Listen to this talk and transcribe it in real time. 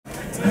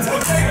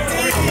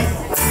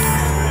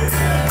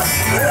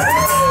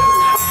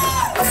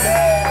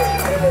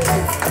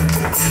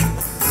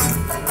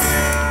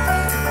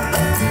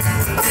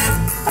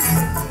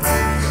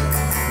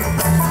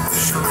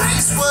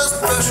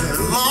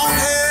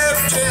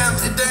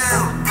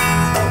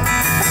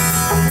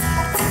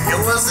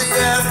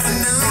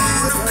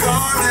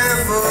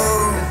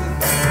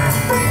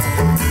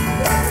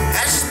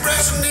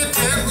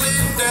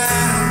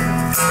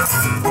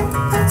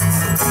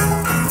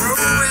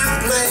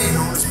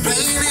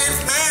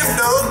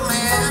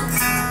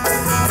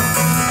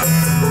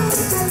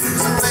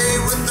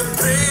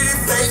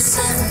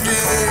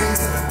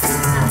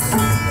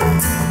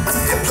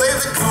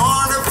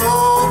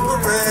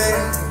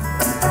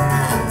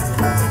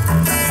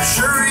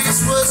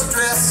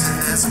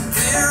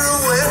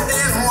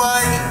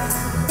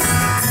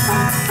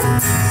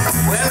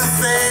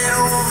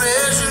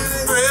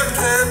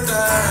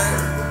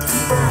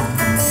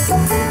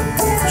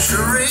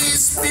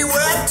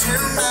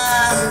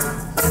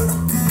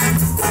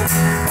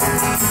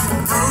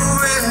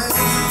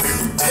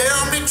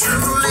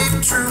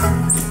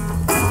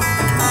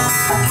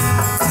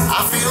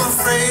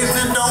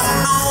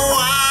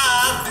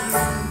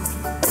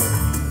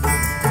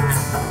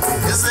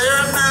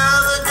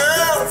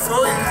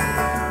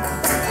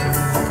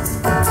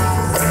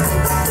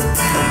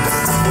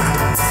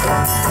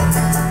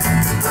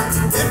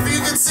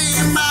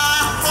my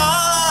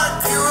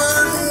heart, you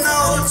would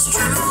know it's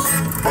true.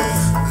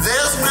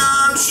 There's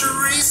none,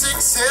 Cherise,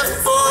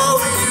 except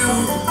for you.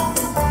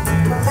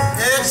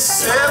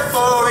 Except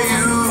for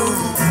you.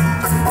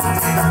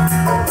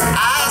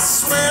 I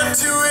swear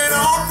to it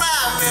on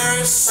my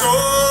very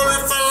soul,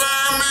 if I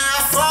lie, may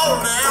I fall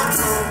down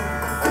through.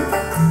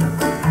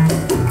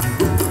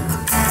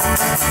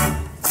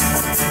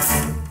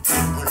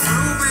 When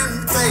Rubin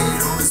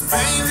played on his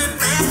painted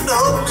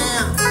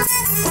mandolin,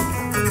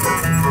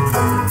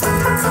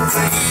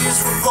 these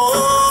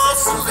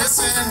reports are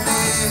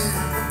listening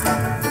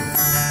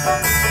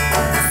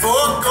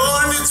before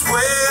going its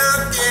way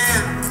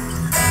again.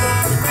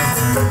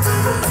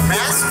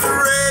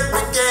 Masquerade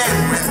began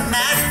when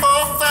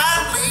nightfall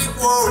finally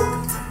woke.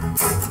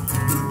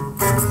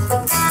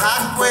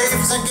 Hot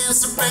waves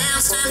against the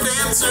bandstand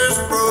dancers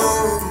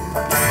broke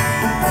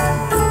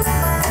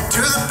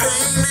to the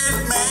painted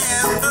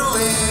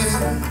mandolin.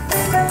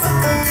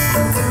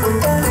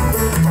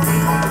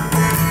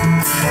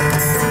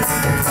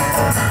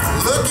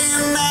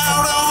 Looking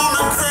out on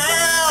a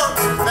crowd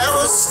that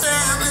was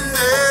standing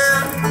there,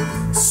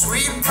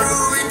 sweet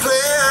Ruby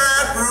Claire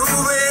at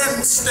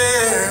Rubin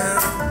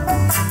stare,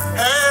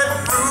 at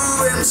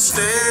Rubin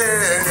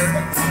stare.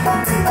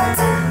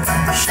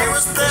 She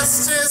was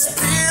dressed as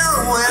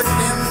pirouette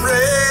in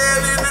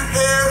red, and her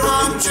hair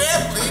hung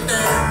gently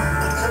down.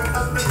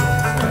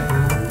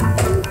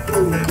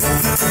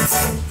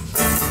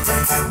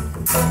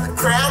 The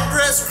crowd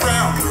pressed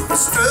round, Rubin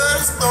stood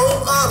as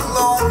though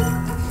alone,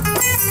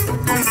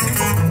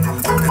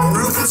 and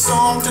Rubin's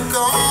song took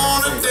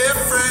on a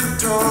different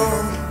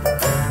tone.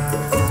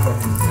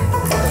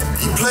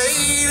 He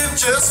played it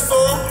just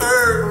for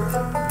her.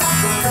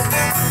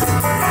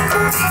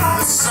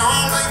 The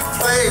song they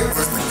played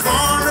was the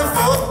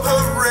carnival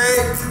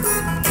parade.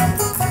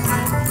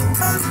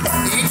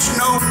 Each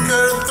note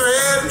cut a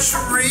thread in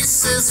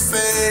Cherise's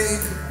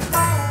fade,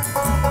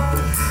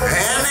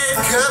 and it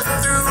cut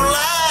through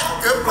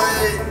like a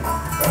blade.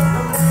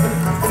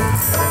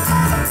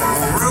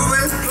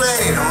 Rubin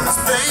played on his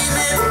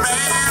painted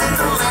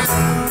mandolin.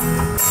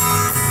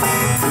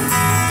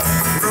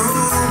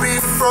 Ruby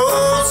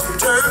froze and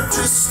turned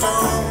to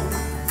stone,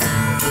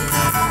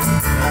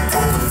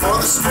 for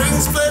the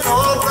strings played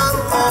all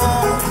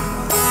alone.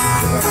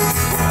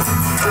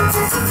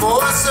 The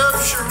voice of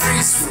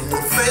Cherise from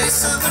the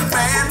face of the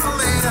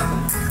mandolin,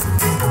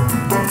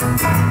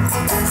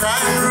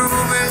 crying,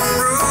 Rubin,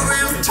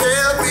 Rubin,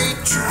 tell me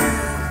true.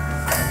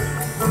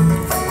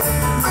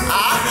 I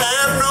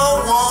have no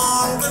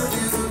one but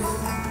you.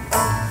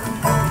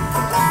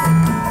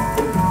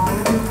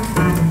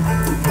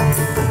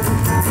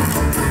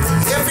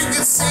 If you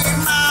could see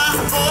my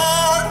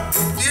heart,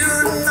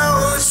 you'd know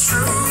it's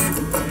true.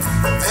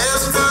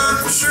 There's none,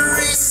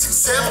 Cherise,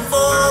 except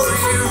for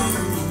you.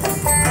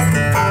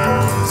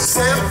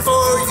 Except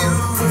for you.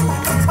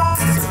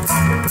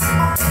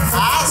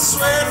 I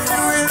swear to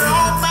it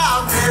on my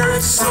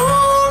very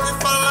soul,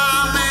 if I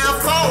lie, may I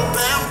fall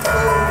down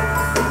cold.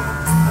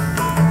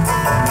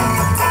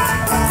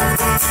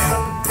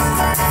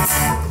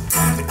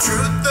 The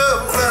truth of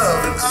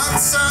love, an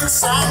unsung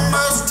song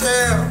must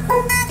tell,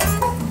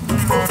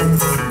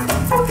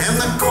 and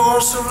the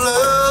course of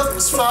love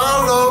must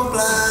follow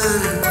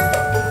blind,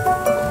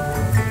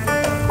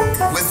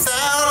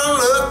 without a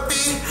look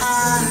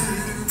behind.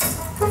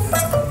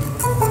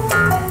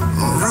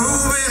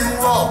 Rubin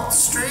walked the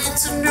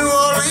streets of New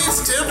Orleans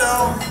till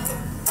dawn,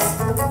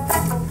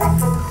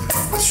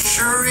 with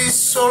Cherise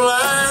so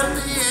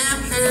lightly in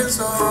his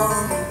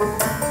arms,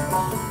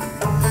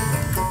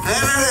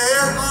 and her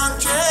hair hung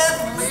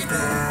gently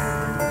down.